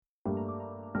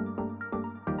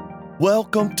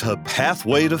Welcome to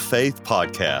Pathway to Faith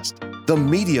Podcast, the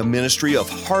media ministry of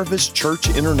Harvest Church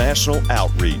International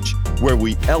Outreach, where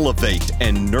we elevate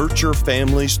and nurture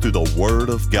families through the Word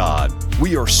of God.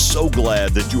 We are so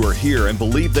glad that you are here and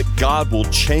believe that God will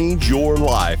change your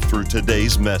life through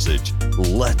today's message.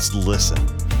 Let's listen.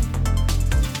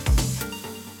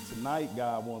 Tonight,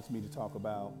 God wants me to talk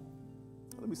about,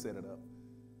 let me set it up.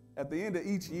 At the end of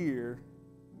each year,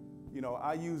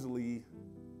 I usually,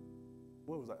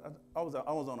 I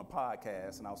was on a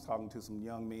podcast and I was talking to some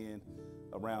young men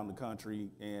around the country,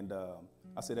 and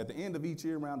I said at the end of each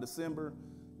year around December,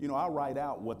 I write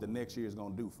out what the next year is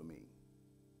going to do for me.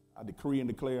 I decree and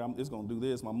declare it's going to do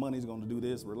this, my money's going to do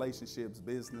this, relationships,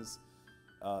 business,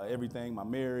 everything, my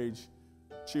marriage,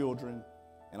 children,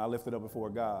 and I lift it up before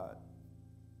God.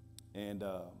 And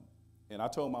I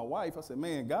told my wife, I said,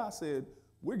 man, God said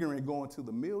we're going to go into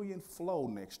the million flow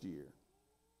next year.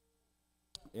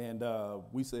 And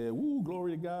we said, woo,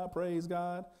 glory to God, praise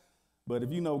God. But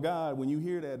if you know God, when you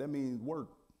hear that, that means work.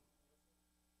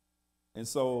 And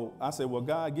so I said, well,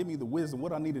 God, give me the wisdom.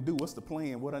 What I need to do? What's the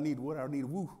plan? What I need?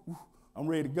 Woo, I'm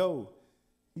ready to go.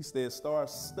 He said, start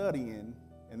studying,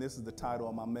 and this is the title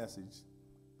of my message,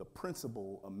 the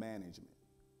principle of management.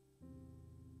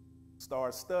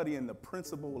 Start studying the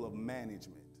principle of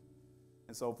management.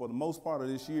 And so for the most part of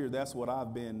this year, that's what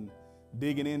I've been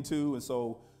digging into. And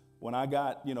so when I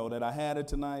got, that I had it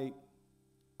tonight,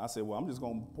 I said, well, I'm just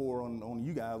going to pour on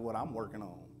you guys what I'm working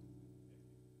on.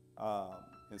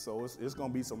 And so it's going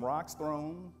to be some rocks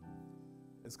thrown.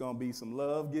 It's going to be some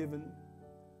love given.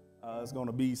 It's going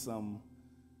to be some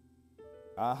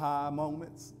aha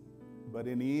moments. But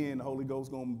in the end, the Holy Ghost is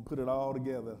going to put it all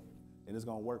together, and it's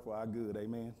going to work for our good.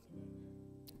 Amen.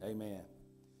 Amen.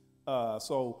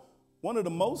 So one of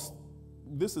the most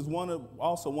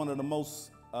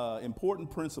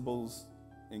important principles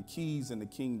and keys in the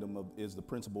kingdom is the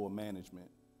principle of management.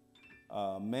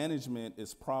 Management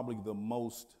is probably the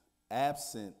most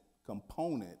absent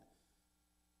component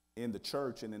in the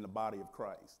church and in the body of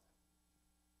Christ.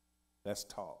 That's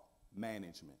taught,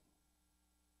 management.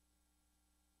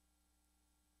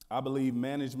 I believe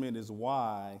management is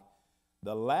why,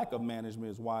 the lack of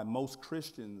management is why most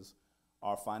Christians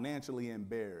are financially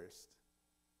embarrassed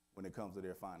when it comes to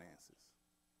their finances.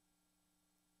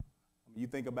 You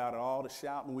think about it, all the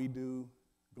shouting we do,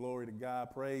 glory to God,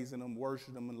 praising Him,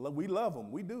 worshiping Him, and we love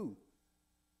Him, we do.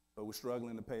 But we're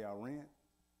struggling to pay our rent.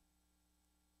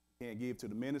 Can't give to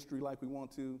the ministry like we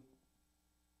want to. We're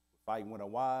fighting with our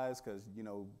wives because,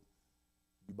 you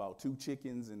bought 2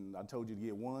 chickens and I told you to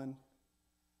get 1.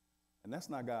 And that's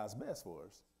not God's best for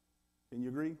us. Can you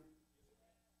agree?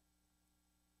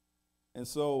 And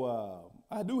so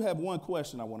I do have one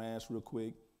question I want to ask real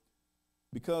quick,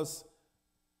 because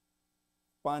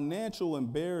financial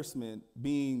embarrassment,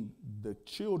 being the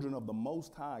children of the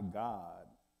Most High God,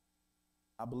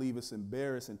 I believe it's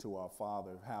embarrassing to our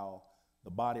Father how the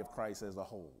body of Christ as a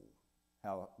whole,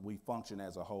 how we function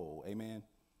as a whole. Amen.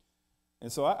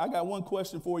 And so I got one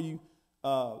question for you.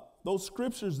 Those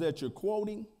scriptures that you're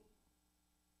quoting,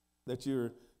 that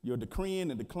you're decreeing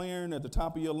and declaring at the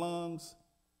top of your lungs,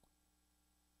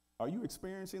 are you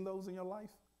experiencing those in your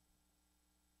life?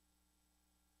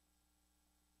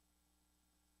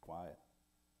 Quiet.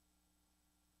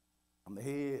 I'm the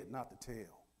head, not the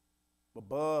tail.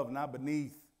 Above, not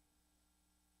beneath.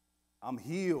 I'm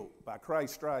healed by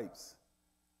Christ's stripes.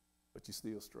 But you're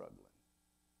still struggling.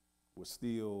 We're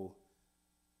still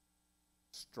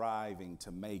striving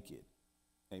to make it.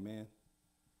 Amen.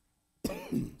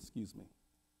 Excuse me.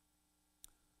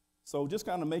 So just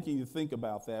kind of making you think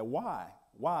about that. Why?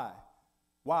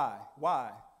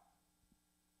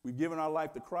 We've given our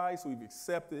life to Christ. We've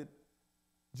accepted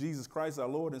Jesus Christ, our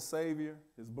Lord and Savior.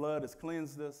 His blood has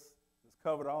cleansed us. It's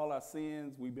covered all our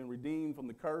sins. We've been redeemed from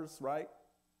the curse, right?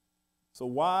 So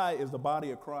why is the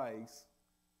body of Christ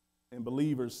and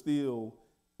believers still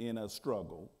in a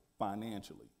struggle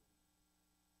financially?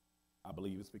 I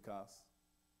believe it's because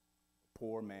of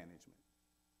poor management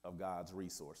of God's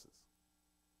resources.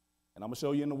 And I'm going to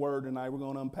show you in the Word tonight. We're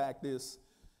going to unpack this,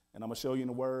 and I'm going to show you in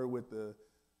the Word with the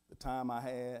time I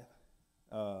had.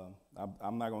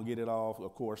 I'm not going to get it off,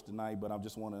 of course, tonight, but I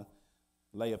just want to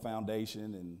lay a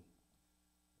foundation, and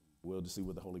we'll just see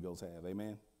what the Holy Ghost have.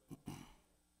 Amen.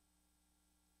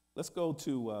 Let's go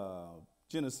to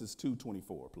Genesis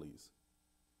 2:24, please.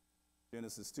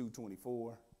 Genesis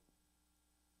 2:24.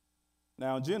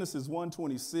 Now, Genesis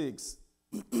 1:26,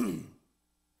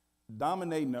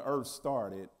 dominating the earth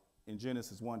started in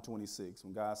Genesis 1:26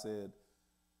 when God said,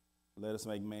 let us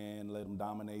make man, let him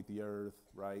dominate the earth,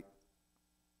 right?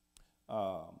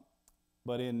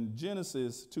 But in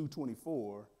Genesis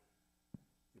 2:24,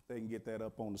 They can get that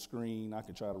up on the screen. I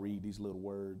can try to read these little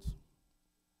words.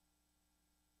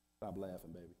 Stop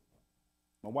laughing, baby.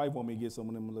 My wife want me to get some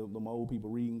of them old people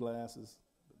reading glasses,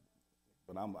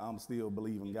 but I'm still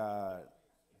believing God.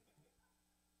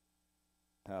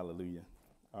 Hallelujah.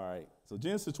 All right. So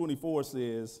Genesis 24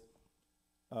 says,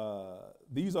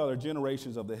 these are the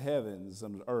generations of the heavens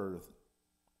and the earth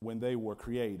when they were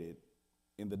created,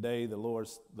 in the day the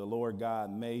Lord God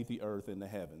made the earth and the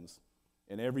heavens,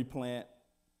 and every plant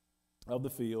of the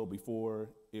field before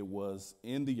it was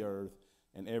in the earth,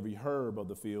 and every herb of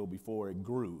the field before it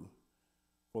grew.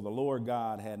 For the Lord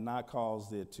God had not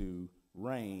caused it to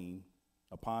rain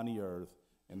upon the earth,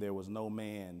 and there was no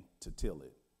man to till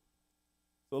it.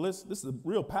 So this is a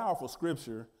real powerful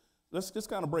scripture. Let's just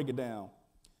kind of break it down.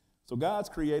 So God's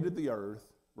created the earth,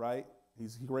 right?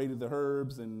 He's created the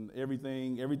herbs and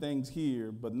everything. Everything's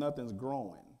here, but nothing's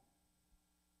growing.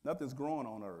 Nothing's growing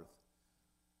on earth.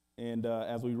 And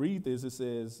as we read this, it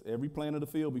says, every plant of the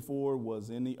field before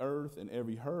was in the earth, and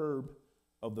every herb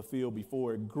of the field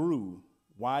before it grew.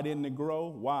 Why didn't it grow?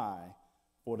 Why?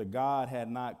 For the God had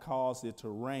not caused it to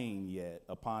rain yet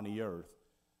upon the earth.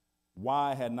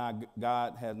 Why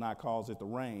God had not caused it to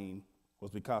rain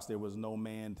was because there was no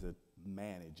man to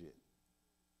manage it.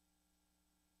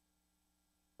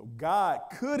 So God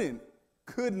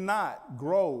could not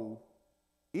grow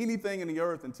anything in the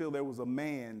earth until there was a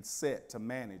man set to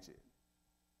manage it.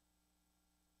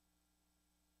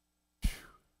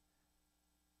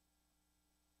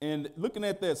 And looking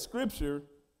at that scripture,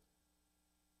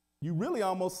 you really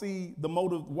almost see the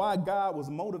motive, why God was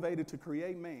motivated to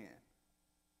create man.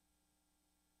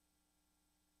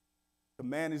 To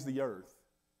manage the earth,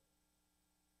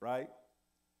 right?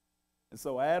 And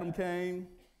so Adam came,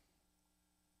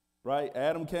 right?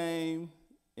 Adam came,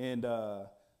 and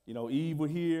Eve was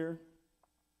here,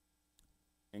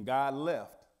 and God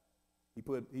left. He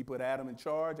put Adam in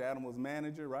charge. Adam was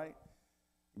manager, right?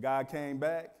 God came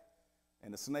back,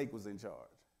 and the snake was in charge.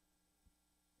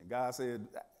 And God said,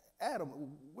 Adam,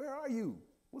 where are you?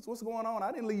 What's going on?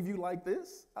 I didn't leave you like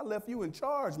this. I left you in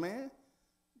charge, man.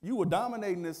 You were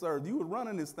dominating this earth. You were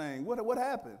running this thing. What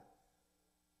happened?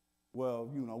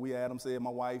 Well, Adam said, my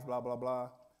wife, blah, blah, blah.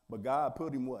 But God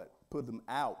put him what? Put them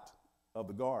out of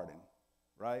the garden,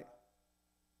 right?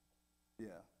 Yeah.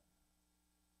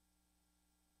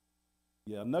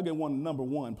 Yeah, nugget number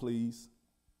one, please.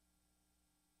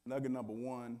 Nugget number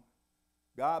one.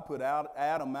 God put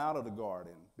Adam out of the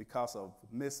garden because of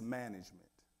mismanagement.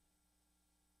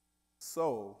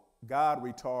 So God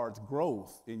retards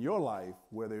growth in your life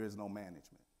where there is no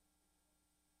management.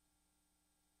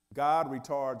 God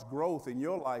retards growth in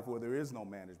your life where there is no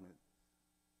management.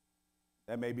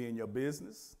 That may be in your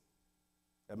business.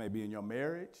 That may be in your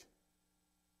marriage.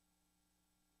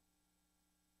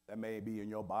 That may be in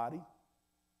your body.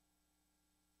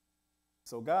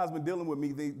 So God's been dealing with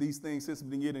me these things since the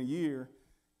beginning of the year.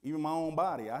 Even my own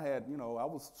body. I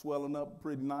was swelling up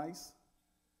pretty nice.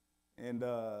 And,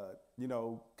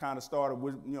 kind of started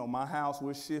with, my house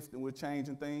was shifting, we're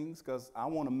changing things because I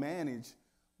want to manage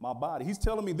my body. He's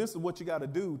telling me this is what you got to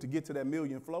do to get to that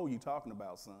million flow you're talking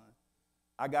about, son.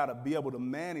 I got to be able to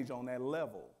manage on that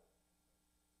level.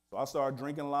 So I started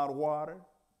drinking a lot of water.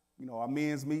 Our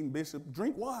men's meeting, Bishop,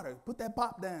 drink water, put that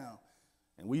pop down.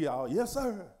 And we all, yes, sir.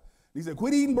 And he said,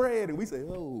 quit eating bread. And we said,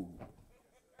 oh.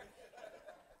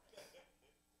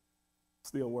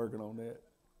 Still working on that.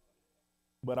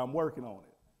 But I'm working on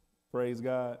it. Praise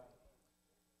God.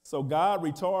 So God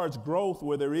retards growth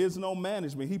where there is no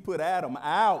management. He put Adam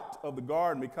out of the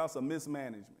garden because of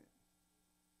mismanagement.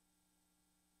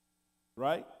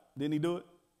 Right? Didn't he do it?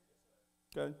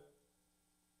 Okay.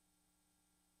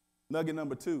 Nugget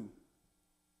number two.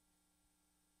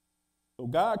 So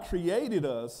God created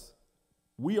us.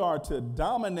 We are to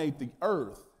dominate the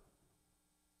earth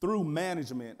through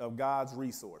management of God's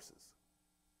resources.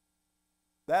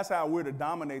 That's how we're to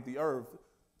dominate the earth,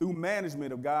 through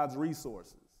management of God's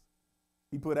resources.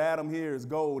 He put Adam here, there's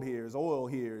gold here, there's oil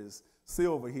here, there's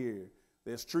silver here,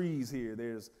 there's trees here,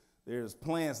 there's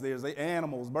plants, there's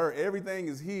animals, birds. Everything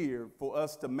is here for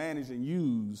us to manage and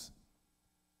use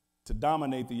to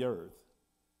dominate the earth.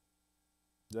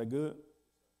 Is that good?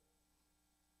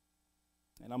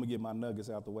 And I'm going to get my nuggets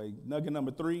out the way. Nugget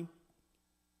number 3,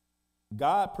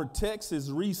 God protects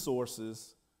his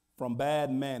resources from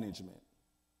bad management.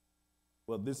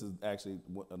 Well, this is actually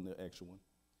an extra one.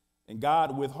 And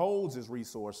God withholds his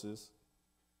resources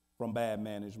from bad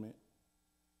management.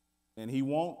 And he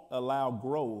won't allow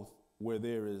growth where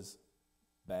there is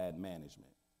bad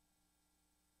management.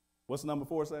 What's number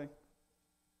 4 say?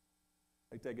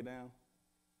 They take it down.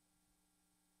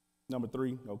 Number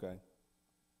 3, okay.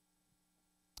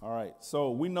 All right,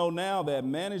 so we know now that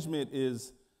management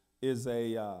is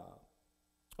a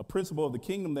principle of the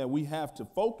kingdom that we have to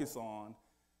focus on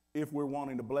if we're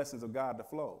wanting the blessings of God to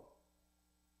flow.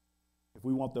 If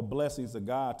we want the blessings of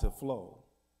God to flow.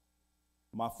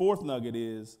 My fourth nugget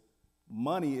is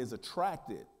money is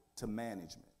attracted to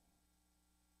management.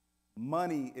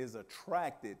 Money is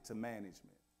attracted to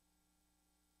management.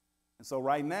 And so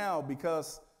right now,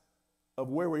 because of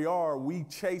where we are, we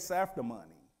chase after money.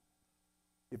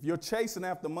 If you're chasing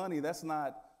after money, that's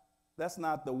not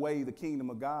the way the kingdom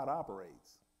of God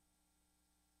operates.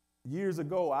 Years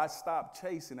ago, I stopped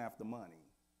chasing after money.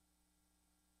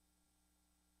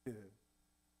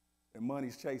 And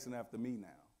money's chasing after me now.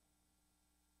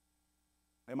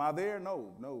 Am I there?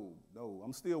 No.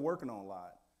 I'm still working on a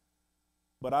lot.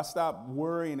 But I stopped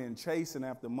worrying and chasing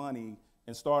after money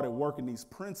and started working these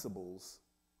principles.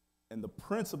 And the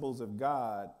principles of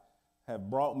God have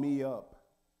brought me up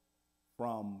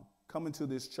from coming to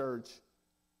this church,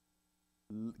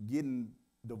 getting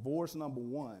divorce number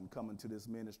 1, coming to this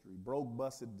ministry, broke,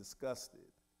 busted, disgusted,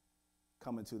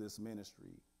 coming to this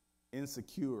ministry,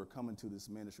 insecure, coming to this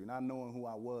ministry, not knowing who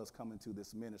I was coming to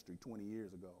this ministry 20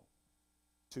 years ago,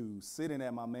 to sitting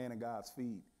at my man of God's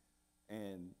feet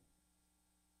and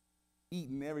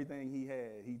eating everything he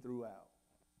had, he threw out,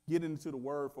 getting into the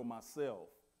word for myself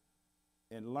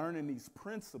and learning these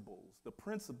principles. The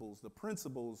principles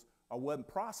are what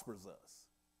prospers us.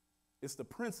 It's the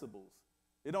principles.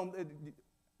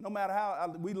 No matter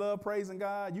how we love praising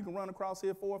God, you can run across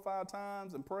here 4 or 5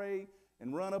 times and pray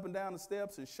and run up and down the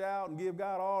steps and shout and give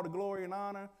God all the glory and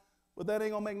honor, but that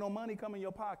ain't gonna make no money come in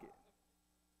your pocket.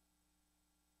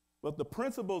 But the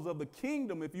principles of the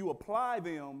kingdom, if you apply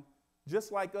them,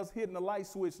 just like us hitting the light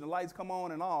switch and the lights come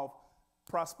on and off,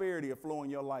 prosperity will flow in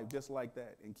your life just like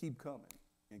that and keep coming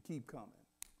and keep coming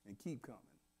and keep coming.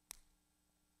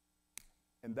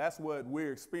 And that's what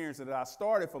we're experiencing. That I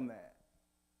started from that.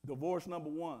 Divorce number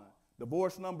 1,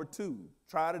 divorce number 2,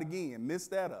 tried it again, missed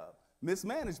that up.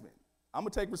 Mismanagement. I'm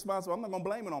going to take responsibility. I'm not going to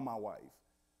blame it on my wife.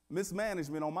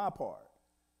 Mismanagement on my part.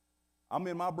 I'm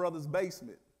in my brother's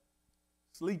basement,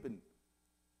 sleeping,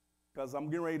 because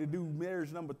I'm getting ready to do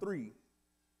marriage number 3.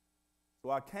 So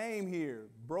I came here,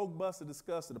 broke, busted,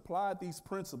 disgusted, applied these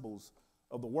principles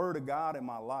of the word of God in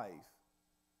my life.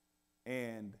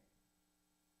 And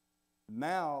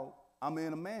now I'm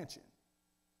in a mansion.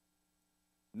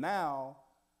 Now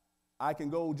I can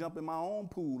go jump in my own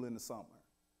pool in the summer.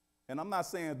 And I'm not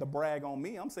saying it to brag on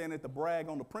me. I'm saying it to brag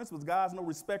on the principles. God's no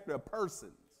respecter of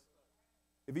persons.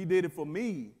 If he did it for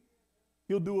me,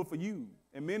 he'll do it for you.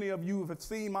 And many of you have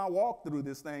seen my walk through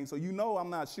this thing, so you know I'm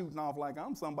not shooting off like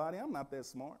I'm somebody. I'm not that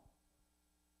smart.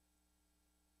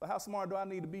 But how smart do I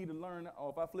need to be to learn? Oh,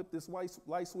 if I flip this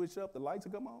light switch up, the lights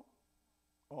will come on.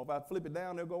 Or if I flip it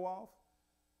down, they'll go off.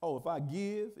 Oh, if I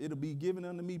give, it'll be given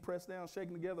unto me, pressed down,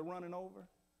 shaken together, running over.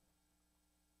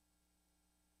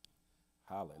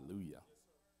 Hallelujah.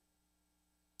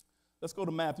 Let's go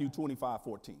to Matthew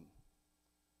 25:14.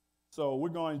 So we're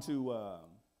going to,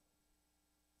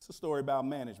 it's a story about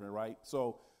management, right?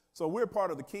 So we're part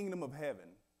of the kingdom of heaven,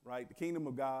 right? The kingdom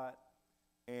of God.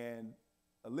 And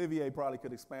Olivier probably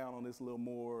could expound on this a little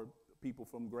more, people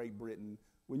from Great Britain.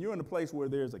 When you're in a place where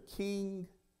there's a king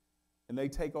and they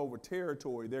take over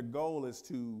territory, their goal is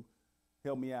to,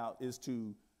 help me out, is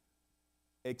to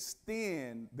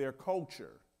extend their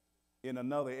culture in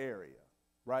another area,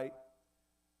 right?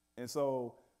 And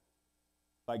so,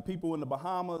 like people in the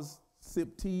Bahamas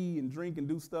sip tea and drink and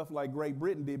do stuff like Great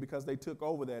Britain did because they took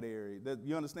over that area.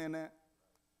 You understand that?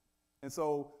 And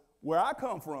so, where I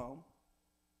come from,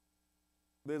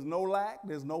 there's no lack,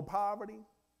 there's no poverty,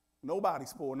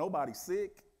 nobody's poor, nobody's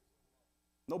sick,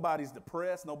 nobody's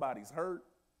depressed, nobody's hurt.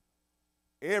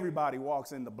 Everybody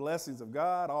walks in the blessings of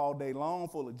God all day long,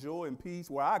 full of joy and peace,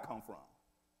 where I come from.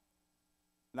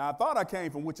 Now, I thought I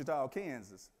came from Wichita,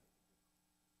 Kansas.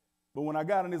 But when I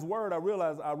got in his word, I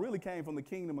realized I really came from the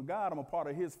kingdom of God. I'm a part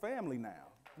of his family now,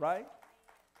 right?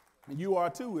 And you are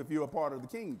too if you're a part of the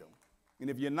kingdom. And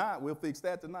if you're not, we'll fix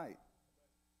that tonight.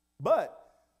 But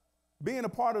being a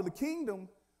part of the kingdom,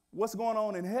 what's going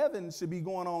on in heaven should be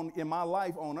going on in my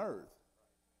life on earth.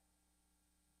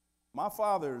 My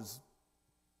father's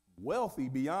wealthy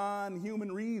beyond human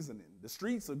reasoning. The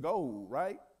streets are gold,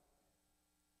 right?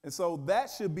 And so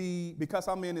that should be, because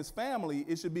I'm in his family,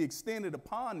 it should be extended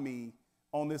upon me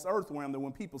on this earth realm that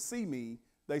when people see me,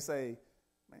 they say,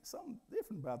 man, something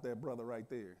different about that brother right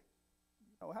there. You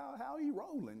know, how he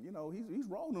rolling? You know, he's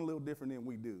rolling a little different than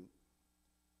we do.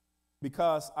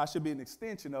 Because I should be an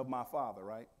extension of my father,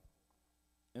 right?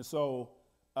 And so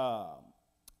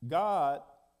God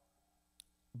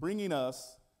bringing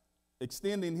us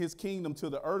extending his kingdom to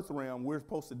the earth realm, we're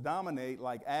supposed to dominate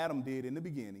like Adam did in the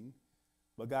beginning,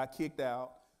 but got kicked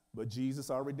out. But Jesus,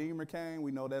 our Redeemer, came.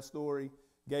 We know that story,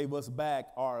 gave us back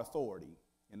our authority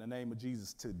in the name of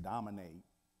Jesus to dominate,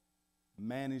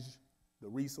 manage the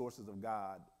resources of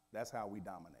God. That's how we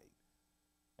dominate.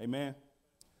 Amen.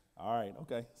 All right,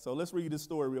 okay. So let's read this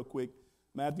story real quick.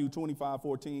 Matthew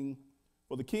 25:14.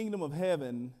 For the kingdom of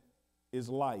heaven is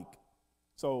like.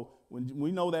 So when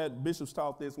we know that bishops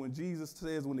taught this, when Jesus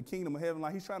says when the kingdom of heaven,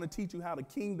 like he's trying to teach you how the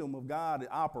kingdom of God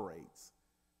operates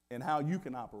and how you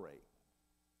can operate.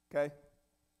 Okay?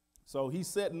 So he's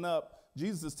setting up,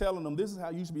 Jesus is telling them this is how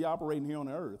you should be operating here on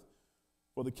the earth.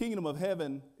 For the kingdom of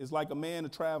heaven is like a man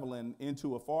traveling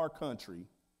into a far country.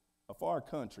 Let's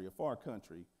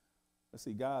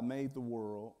see, God made the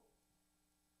world,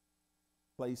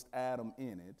 placed Adam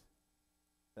in it.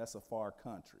 That's a far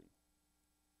country.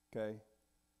 Okay?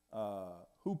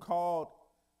 Who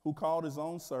called his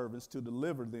own servants to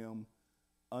deliver them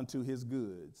unto his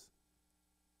goods.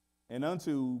 And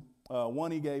unto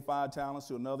one he gave 5 talents,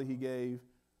 to another he gave,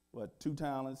 2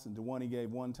 talents, and to one he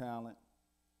gave 1 talent,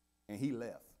 and he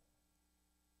left.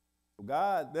 So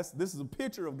God, this is a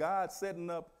picture of God setting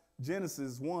up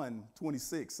Genesis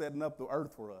 1:26, setting up the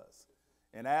earth for us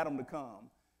and Adam to come.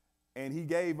 And he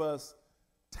gave us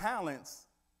talents,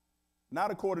 not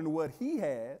according to what he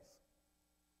has,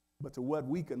 but to what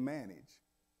we can manage.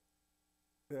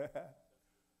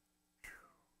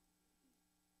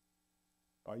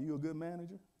 Are you a good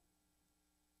manager?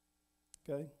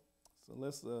 Okay, so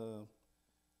let's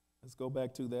go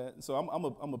back to that. So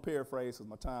I'm a paraphrase because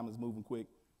my time is moving quick.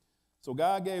 So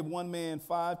God gave one man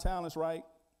 5 talents, right?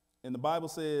 And the Bible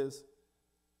says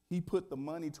he put the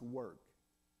money to work.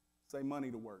 Say money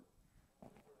to work.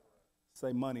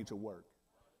 Say money to work.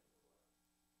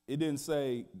 It didn't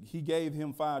say he gave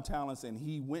him 5 talents and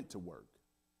he went to work.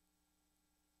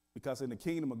 Because in the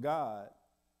kingdom of God,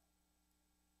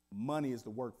 money is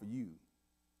to work for you,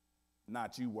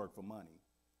 not you work for money.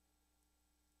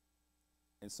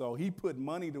 And so he put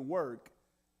money to work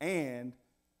and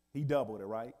he doubled it,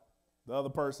 right? The other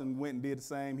person went and did the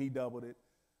same, he doubled it.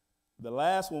 The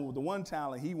last one with the 1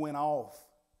 talent, he went off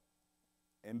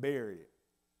and buried it.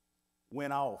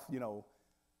 Went off.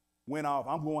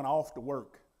 I'm going off to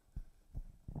work.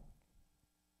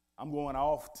 I'm going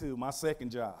off to my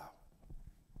second job.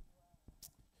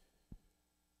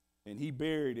 And he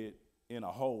buried it in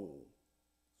a hole.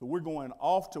 So we're going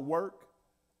off to work,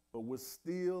 but we're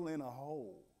still in a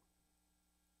hole.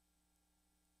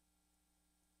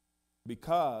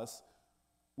 Because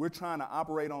we're trying to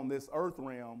operate on this earth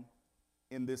realm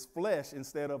in this flesh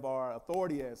instead of our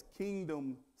authority as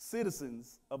kingdom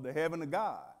citizens of the heaven of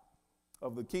God,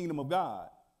 of the kingdom of God.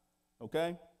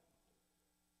 Okay?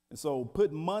 And so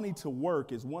put money to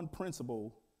work is one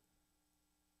principle,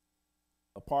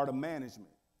 a part of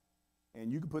management.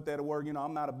 And you can put that to work.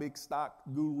 I'm not a big stock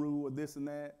guru or this and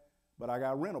that, but I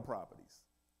got rental properties.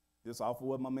 Just off of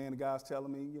what my man, the guy's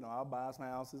telling me, I'll buy some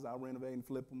houses, I'll renovate and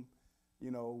flip them,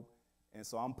 and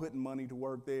so I'm putting money to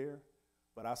work there,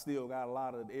 but I still got a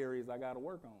lot of areas I got to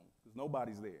work on because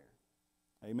nobody's there.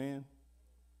 Amen.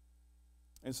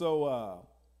 And so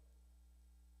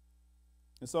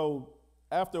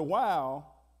after a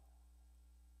while,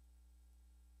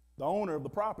 the owner of the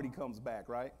property comes back,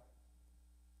 right?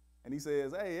 And he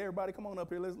says, "Hey, everybody, come on up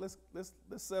here. Let's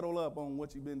settle up on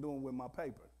what you've been doing with my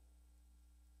paper."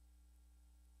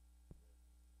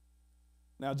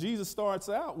 Now, Jesus starts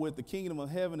out with the kingdom of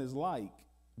heaven is like,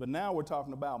 but now we're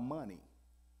talking about money,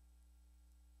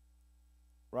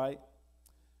 right?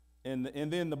 And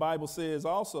then the Bible says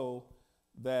also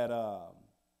that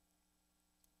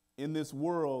in this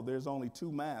world there's only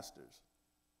 2 masters,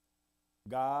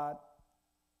 God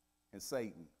and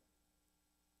Satan.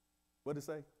 What did it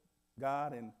say?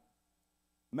 God and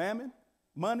mammon?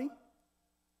 Money?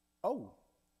 Oh.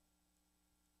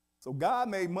 So God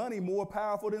made money more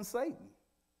powerful than Satan.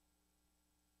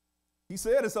 He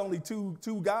said it's only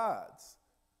two gods,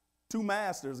 2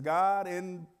 masters, God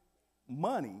and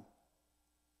money.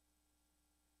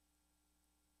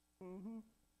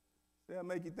 Does that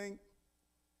make you think?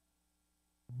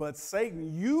 But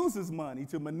Satan uses money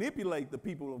to manipulate the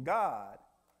people of God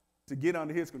to get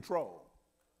under his control.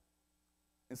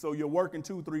 And so you're working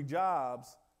 2, 3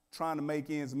 jobs trying to make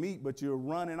ends meet, but you're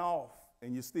running off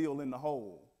and you're still in the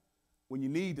hole. When you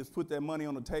need to put that money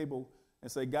on the table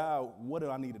and say, God, what do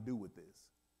I need to do with this?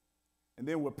 And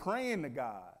then we're praying to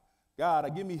God.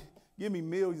 God, give me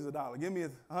millions of dollars. Give me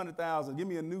 100,000. Give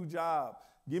me a new job.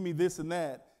 Give me this and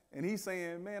that. And he's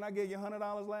saying, man, I gave you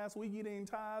 $100 last week. You didn't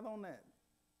tithe on that.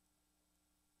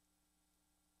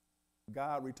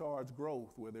 God retards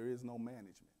growth where there is no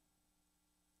management.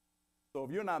 So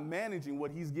if you're not managing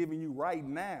what he's giving you right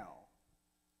now,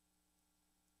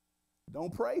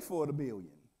 don't pray for the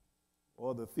billion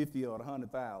or the 50 or the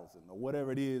 100,000 or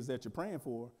whatever it is that you're praying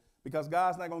for, because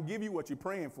God's not going to give you what you're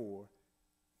praying for.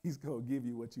 He's going to give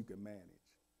you what you can manage.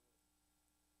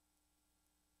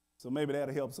 So maybe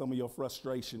that'll help some of your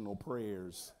frustration or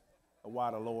prayers of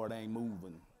why the Lord ain't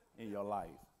moving in your life.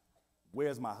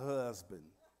 Where's my husband?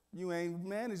 You ain't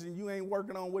managing. You ain't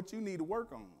working on what you need to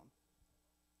work on.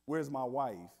 Where's my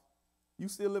wife? You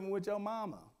still living with your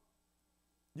mama.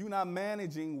 You're not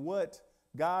managing what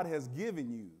God has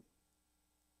given you.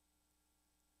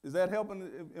 Is that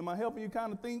helping? Am I helping you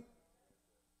kind of think?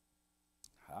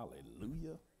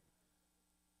 Hallelujah.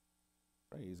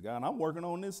 Praise God. And I'm working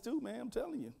on this too, man. I'm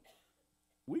telling you.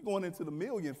 We're going into the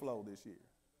million flow this year.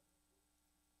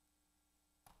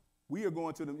 We are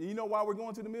going to the, you know why we're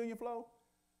going to the million flow?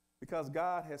 Because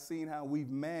God has seen how we've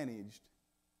managed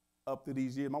up to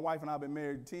these years. My wife and I have been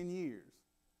married 10 years.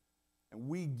 And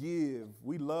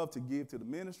we love to give to the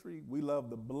ministry. We love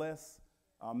to bless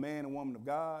our man and woman of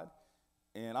God.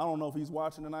 And I don't know if he's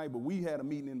watching tonight, but we had a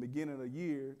meeting in the beginning of the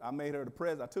year. I made her the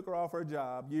president. I took her off her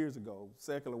job years ago,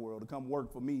 secular world, to come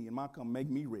work for me and come make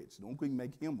me rich. Don't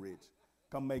make him rich.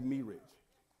 Come make me rich.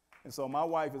 And so my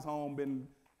wife is home, been,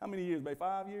 how many years, babe?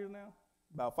 5 years now?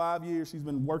 About 5 years she's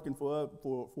been working for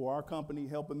our company,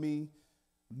 helping me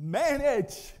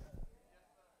manage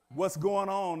what's going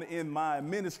on in my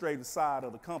administrative side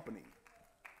of the company.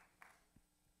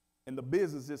 And the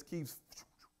business just keeps,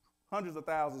 hundreds of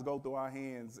thousands go through our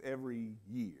hands every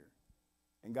year.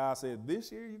 And God said,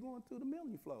 this year you're going through the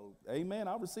million flow. Amen,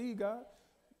 I receive, God.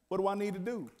 What do I need to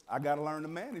do? I got to learn to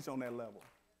manage on that level.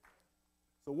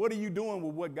 So what are you doing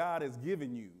with what God has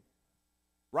given you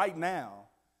right now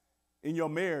in your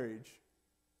marriage?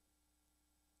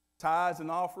 Tithes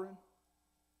and offering.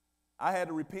 I had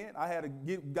to repent. I had to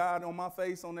get God on my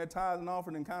face on that tithes and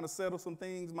offering and kind of settle some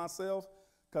things myself,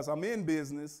 because I'm in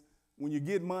business. When you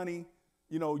get money,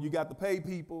 you know, you got to pay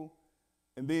people,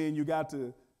 and then you got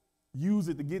to use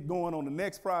it to get going on the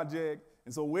next project.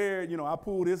 And so I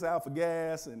pull this out for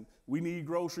gas, and we need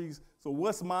groceries. So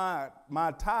what's my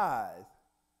tithe?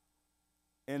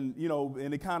 And,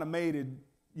 and it kind of made it,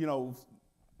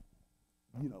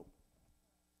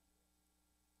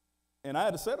 and I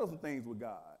had to settle some things with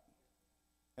God.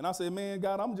 And I said, man,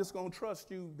 God, I'm just going to trust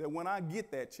you that when I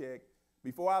get that check,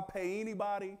 before I pay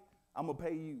anybody, I'm going to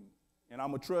pay you. And I'm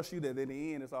going to trust you that in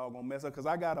the end it's all going to mess up, because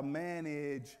I got to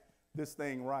manage this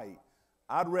thing right.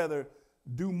 I'd rather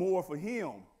do more for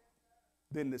him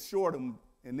than to short him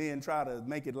and then try to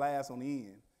make it last on the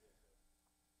end.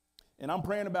 And I'm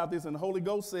praying about this, and the Holy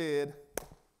Ghost said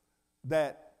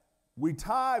that we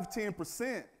tithe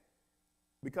 10%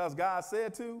 because God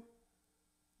said to,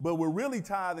 but we're really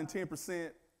tithing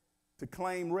 10% to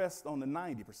claim rest on the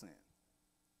 90%.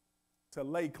 To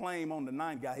lay claim on the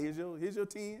 90. God, here's your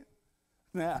 10.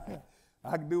 Now,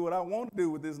 I can do what I want to do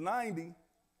with this 90.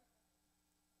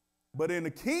 But in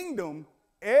the kingdom,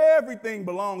 everything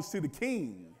belongs to the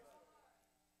king.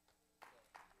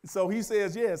 So he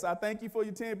says, yes, I thank you for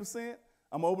your 10%.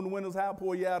 I'm open the windows high,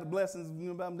 pour you out the blessings,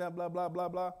 blah, blah, blah, blah, blah,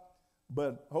 blah.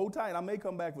 But hold tight, I may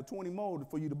come back for 20 more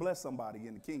for you to bless somebody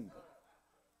in the kingdom.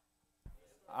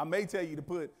 I may tell you to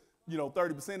put,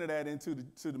 30% of that into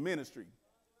the ministry.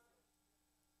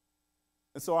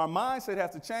 And so our mindset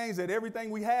has to change that everything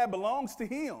we have belongs to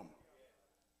him.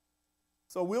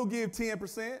 So we'll give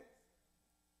 10%.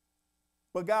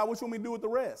 But God, what you want me to do with the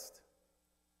rest?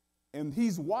 And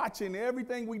he's watching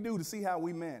everything we do to see how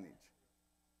we manage.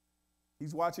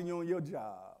 He's watching you on your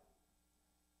job.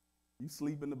 You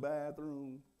sleep in the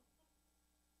bathroom.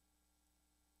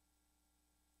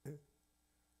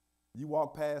 You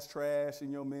walk past trash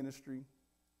in your ministry.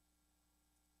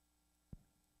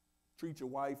 Treat your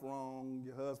wife wrong,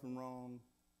 your husband wrong.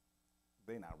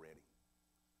 They're not ready.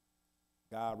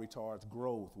 God retards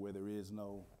growth where there is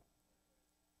no.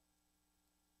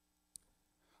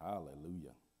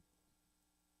 Hallelujah.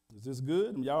 Is this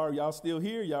good? Y'all still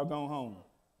here? Y'all going home?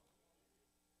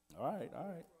 All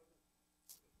right.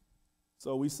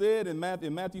 So we said in Matthew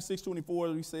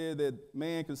 6:24, we said that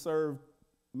man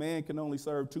can only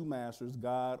serve two masters,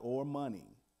 God or money.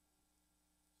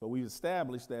 So we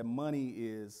established that money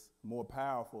is more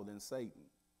powerful than Satan,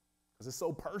 because it's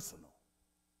so personal.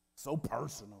 So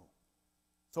personal.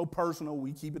 So personal,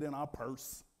 we keep it in our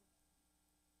purse.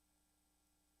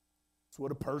 That's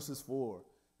what a purse is for.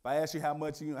 If I ask you how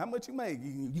much you make,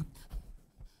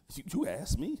 you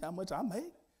ask me how much I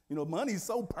make. Money's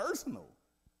so personal.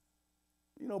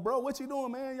 Bro, what you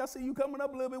doing, man? Y'all see you coming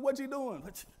up a little bit. What you doing?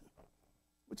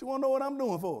 But you want to know what I'm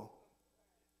doing for?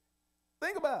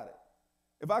 Think about it.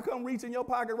 If I come reach in your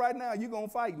pocket right now, you're going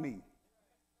to fight me.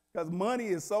 Because money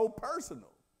is so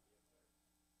personal.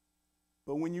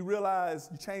 But when you realize,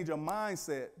 you change your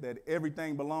mindset that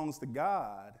everything belongs to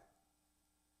God,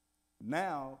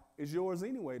 now it's yours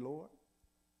anyway, Lord.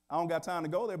 I don't got time to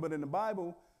go there, but in the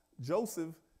Bible,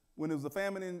 Joseph, when there was a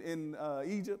famine in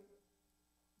Egypt,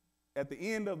 at the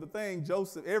end of the thing,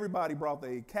 Joseph, everybody brought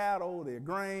their cattle, their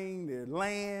grain, their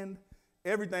land,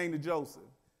 everything to Joseph.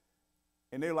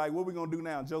 And they're like, what are we going to do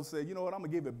now? Joseph said, you know what, I'm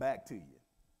going to give it back to you.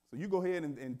 So you go ahead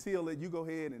and till it, you go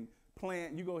ahead and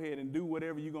plant, you go ahead and do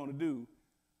whatever you're going to do.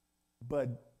 But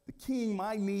the king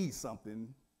might need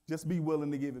something, just be willing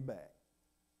to give it back.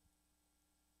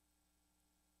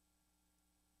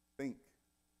 Think.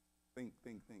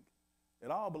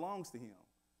 It all belongs to him.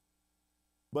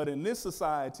 But in this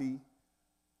society,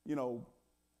 you know,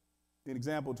 an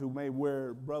example to maybe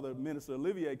where Brother Minister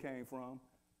Olivier came from,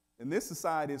 in this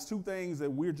society, it's two things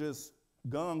that we're just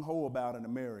gung-ho about in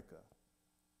America.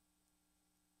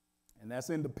 And that's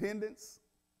independence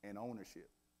and ownership.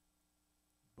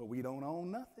 But we don't own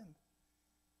nothing.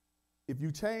 If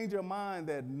you change your mind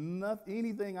that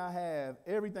anything I have,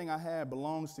 everything I have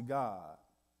belongs to God,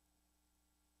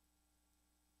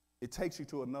 it takes you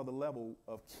to another level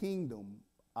of kingdom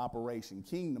operation,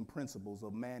 kingdom principles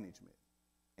of management.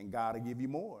 And God will give you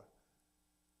more.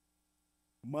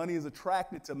 Money is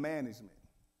attracted to management.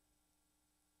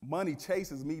 Money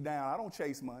chases me down. I don't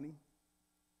chase money.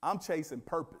 I'm chasing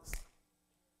purpose.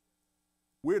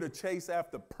 We're to chase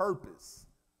after purpose.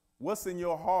 What's in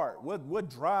your heart? What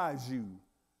drives you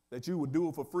that you would do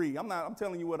it for free? I'm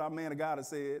telling you what our man of God has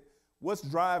said. What's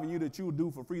driving you that you would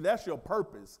do for free? That's your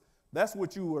purpose. That's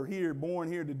what you were born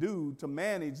here to do, to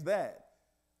manage that.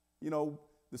 You know,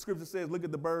 the scripture says, look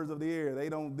at the birds of the air. They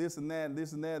don't this and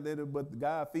that, but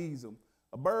God feeds them.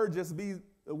 A bird just be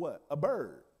a what? A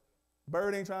bird. A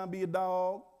bird ain't trying to be a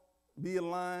dog, be a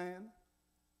lion.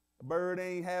 A bird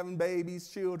ain't having babies,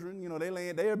 children. You know,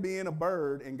 they're being a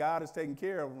bird, and God is taking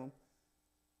care of them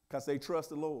because they trust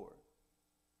the Lord.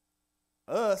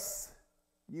 Us,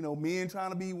 you know, men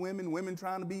trying to be women, women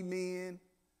trying to be men.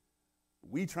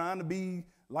 We trying to be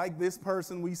like this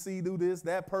person we see do this,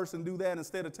 that person do that,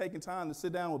 instead of taking time to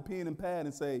sit down with pen and pad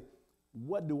and say,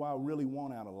 what do I really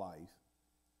want out of life?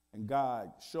 And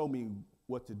God, show me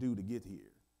what to do to get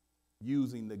here,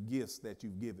 using the gifts that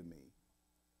you've given me.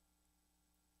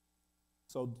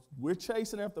 So we're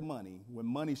chasing after money when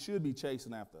money should be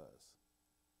chasing after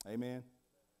us. Amen.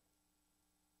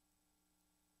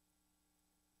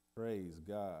 Praise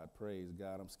God, praise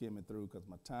God. I'm skimming through because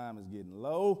my time is getting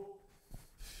low.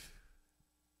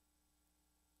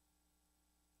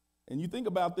 And you think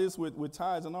about this with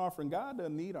tithes and offering, God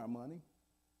doesn't need our money.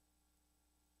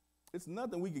 It's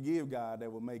nothing we could give God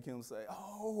that would make him say,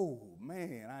 oh,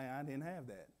 man, I didn't have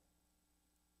that.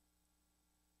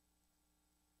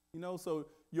 You know, so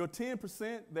your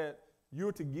 10% that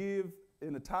you're to give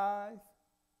in a tithe,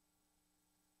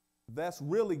 that's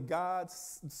really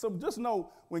God's. So just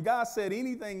know, when God set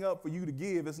anything up for you to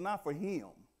give, it's not for him.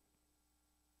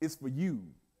 It's for you.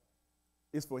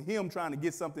 It's for him trying to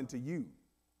get something to you.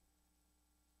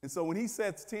 And so when he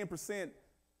sets 10%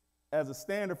 as a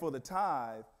standard for the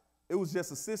tithe, it was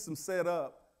just a system set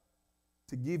up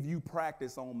to give you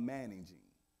practice on managing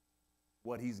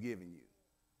what he's giving you.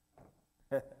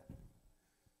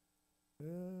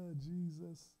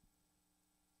 Jesus.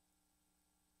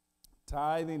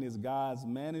 Tithing is God's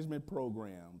management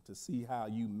program to see how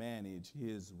you manage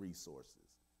his resources.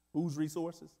 Whose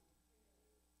resources?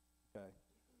 Okay.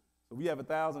 So we have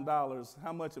 $1,000.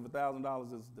 How much of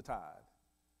 $1,000 is the tithe?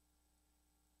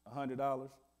 $100?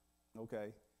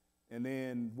 Okay. And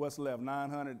then what's left?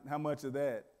 900. How much of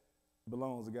that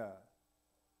belongs to God?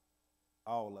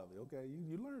 All of it. Okay.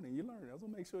 You're learning. I just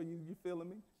want to make sure you're feeling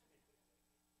me.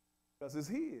 Because it's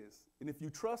his. And if you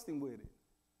trust him with it,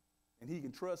 and he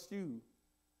can trust you,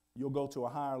 you'll go to a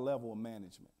higher level of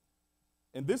management.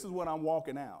 And this is what I'm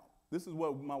walking out. This is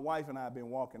what my wife and I have been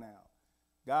walking out.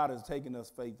 God has taken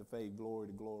us faith to faith, glory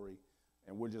to glory,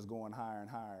 and we're just going higher and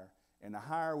higher. And the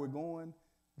higher we're going,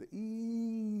 the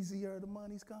easier the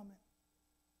money's coming.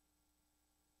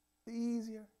 The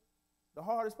easier. The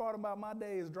hardest part about my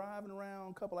day is driving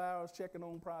around a couple hours checking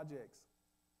on projects.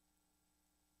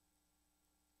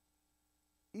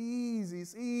 Easy.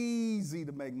 It's easy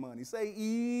to make money. Say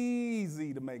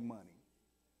easy to make money.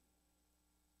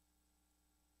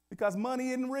 Because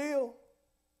money isn't real.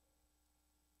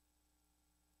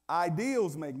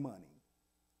 Ideals make money.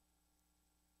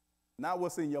 Not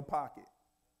what's in your pocket.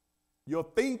 Your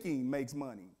thinking makes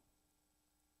money.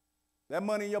 That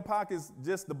money in your pocket is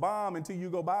just the bomb until you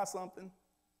go buy something.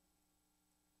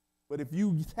 But if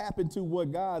you tap into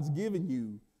what God's given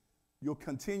you, you'll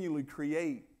continually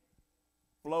create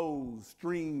flows,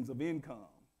 streams of income.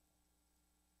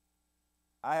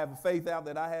 I have a faith out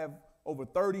that I have over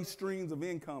 30 streams of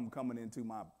income coming into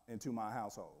my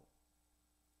household.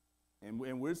 And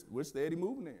we're steady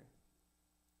moving there.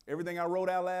 Everything I wrote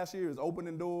out last year is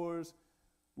opening doors.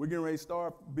 We're getting ready to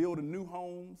start building new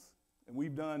homes. And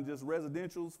we've done just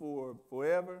residentials for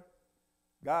forever.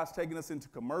 God's taking us into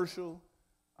commercial.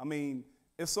 I mean,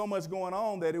 it's so much going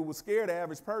on that it would scare the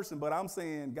average person, but I'm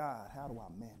saying, God, how do I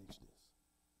manage this?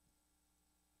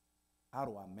 How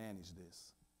do I manage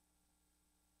this?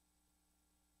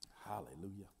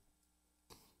 Hallelujah.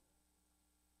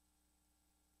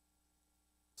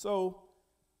 So,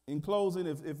 in closing,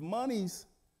 if money's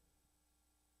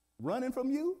running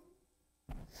from you,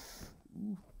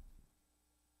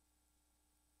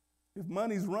 if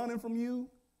money's running from you,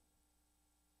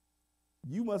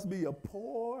 you must be a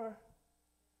poor.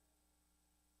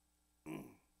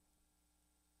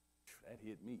 That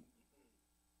hit me.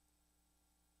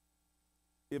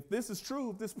 If this is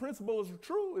true, if this principle is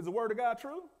true, is the word of God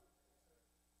true?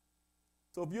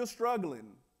 So if you're struggling,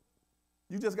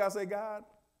 you just got to say, God,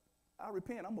 I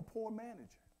repent. I'm a poor manager.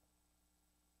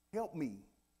 Help me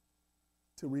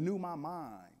to renew my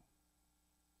mind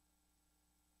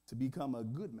to become a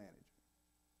good manager.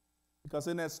 Because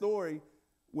in that story,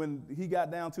 when he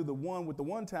got down to the one with the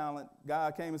one talent,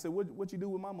 God came and said, what you do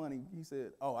with my money? He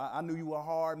said, oh, I knew you were a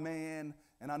hard man,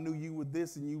 and I knew you were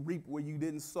this, and you reap where you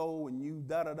didn't sow, and you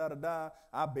da-da-da-da-da.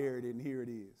 I buried it, and here it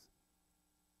is.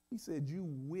 He said, you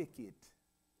wicked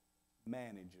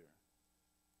manager.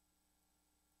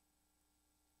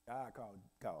 God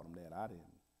called him that. I didn't.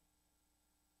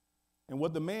 And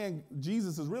what the man,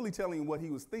 Jesus is really telling him what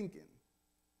he was thinking.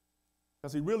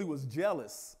 Because he really was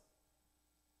jealous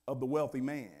of the wealthy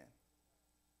man.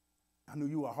 I knew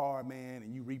you were a hard man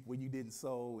and you reap where you didn't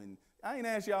sow. And I ain't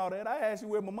asked you all that. I asked you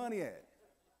where my money at.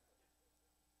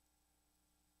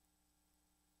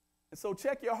 And so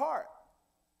check your heart.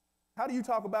 How do you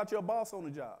talk about your boss on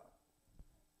the job?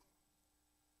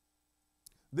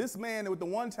 This man with the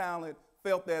one talent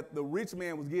felt that the rich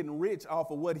man was getting rich off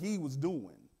of what he was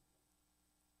doing.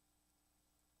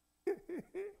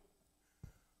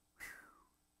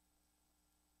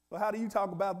 So how do you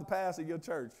talk about the pastor of your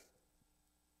church?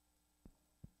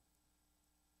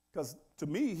 Because to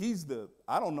me, he's the,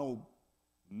 I don't know,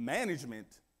 management.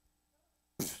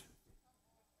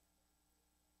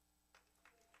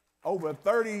 Over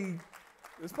 30,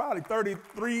 it's probably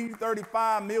 $33,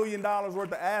 $35 million worth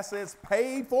of assets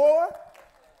paid for.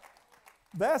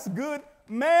 That's good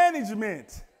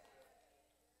management.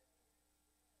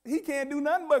 He can't do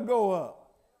nothing but go up.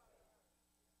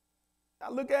 I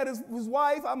look at his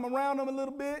wife, I'm around him a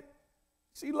little bit.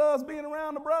 She loves being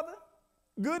around the brother.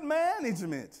 Good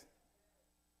management.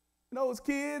 You know, his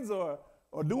kids are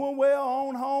doing well,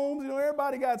 own homes. You know,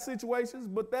 everybody got situations,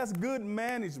 but that's good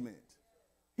management.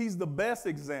 He's the best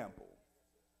example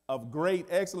of great,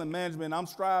 excellent management. I'm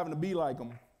striving to be like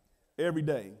him every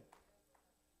day.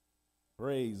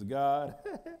 Praise God.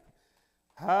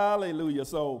 Hallelujah.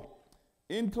 So,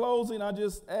 in closing, I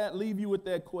just leave you with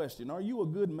that question. Are you a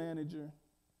good manager?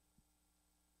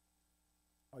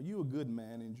 Are you a good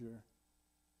manager?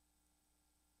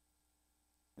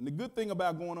 And the good thing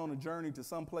about going on a journey to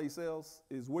someplace else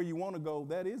is where you want to go,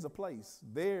 that is a place.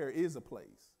 There is a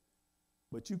place.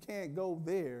 But you can't go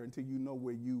there until you know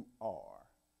where you are.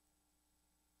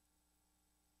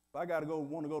 If I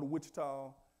want to go to Wichita,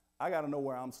 I got to know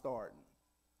where I'm starting,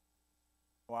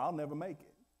 or I'll never make it.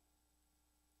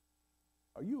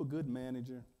 Are you a good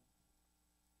manager?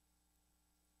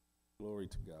 Glory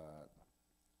to God.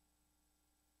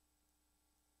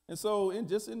 And so,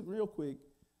 real quick,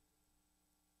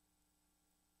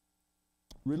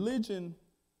 religion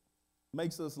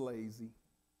makes us lazy.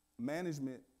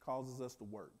 Management causes us to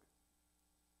work.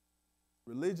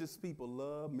 Religious people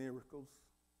love miracles.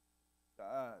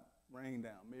 God, rain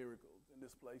down miracles in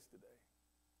this place today,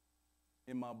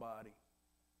 in my body.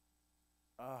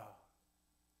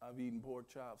 I've eaten pork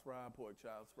chops,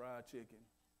 fried chicken,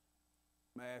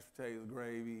 mashed potatoes,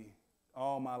 gravy,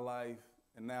 all my life,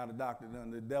 and now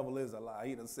the devil is a lie.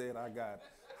 He done said I got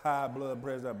high blood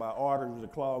pressure, my arteries are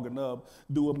clogging up.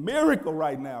 Do a miracle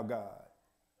right now, God.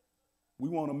 We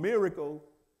want a miracle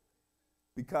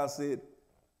because it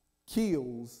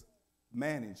kills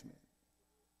management.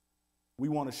 We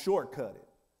want to shortcut it.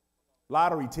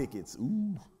 Lottery tickets,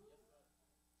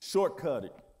 shortcut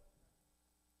it.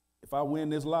 If I win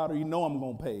this lottery, you know I'm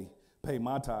going to pay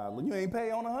my tithe. You ain't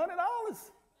pay on $100.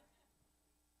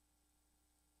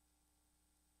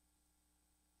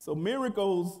 So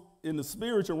miracles in the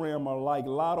spiritual realm are like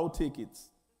lotto tickets.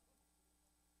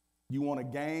 You want to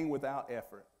gain without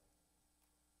effort.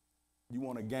 You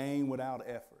want to gain without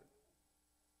effort.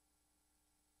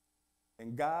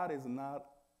 And God is not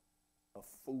a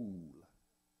fool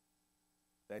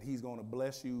that he's going to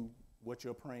bless you what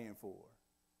you're praying for.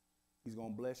 He's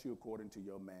going to bless you according to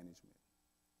your management.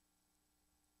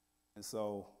 And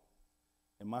so,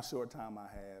 in my short time I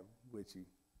have with you,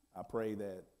 I pray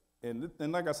that, and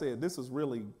like I said, this is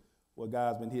really what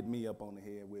God's been hitting me up on the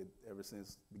head with ever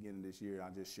since the beginning of this year.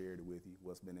 I just shared it with you,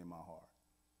 what's been in my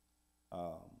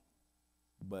heart.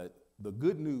 But the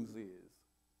good news is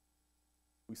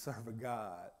we serve a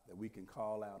God that we can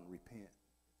call out and repent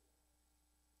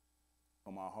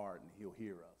from our heart, and he'll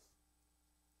hear us.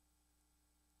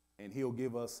 And he'll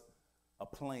give us a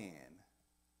plan.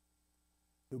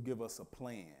 He'll give us a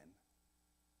plan.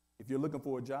 If you're looking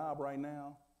for a job right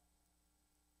now,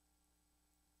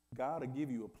 God will give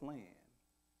you a plan.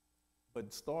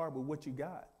 But start with what you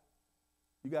got.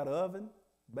 You got an oven?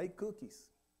 Bake cookies.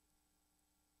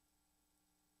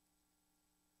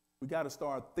 We got to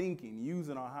start thinking,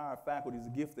 using our higher faculties, the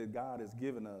gift that God has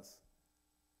given us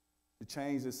to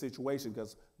change this situation,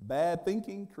 because bad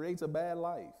thinking creates a bad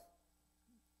life.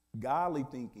 Godly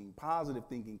thinking, positive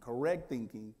thinking, correct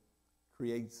thinking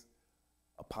creates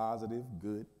a positive,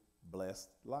 good, blessed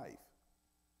life.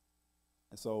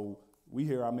 And so we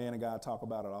hear our man of God talk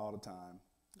about it all the time.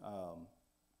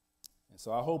 And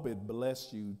so I hope it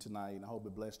blessed you tonight, and I hope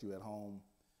it blessed you at home.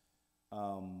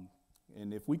 And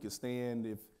if we could stand,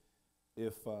 if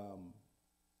I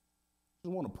just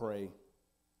want to pray,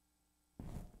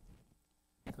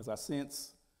 because I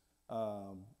sense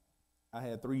I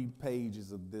had 3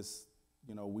 pages of this,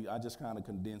 I just kind of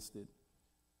condensed it,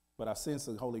 but I sense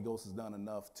the Holy Ghost has done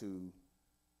enough to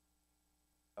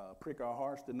prick our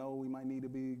hearts to know we might need to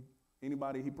be,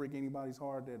 he prick anybody's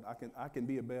heart, that I can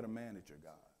be a better manager,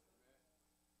 God.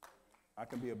 I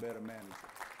can be a better manager.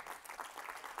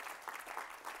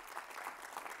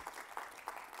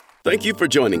 Thank you for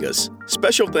joining us.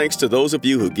 Special thanks to those of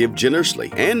you who give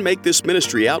generously and make this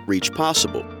ministry outreach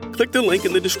possible. Click the link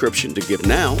in the description to give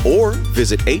now, or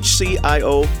visit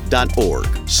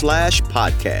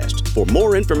hcio.org/podcast for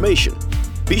more information.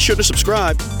 Be sure to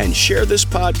subscribe and share this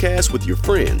podcast with your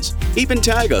friends. Even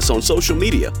tag us on social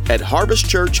media at Harvest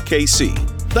Church KC.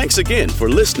 Thanks again for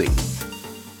listening.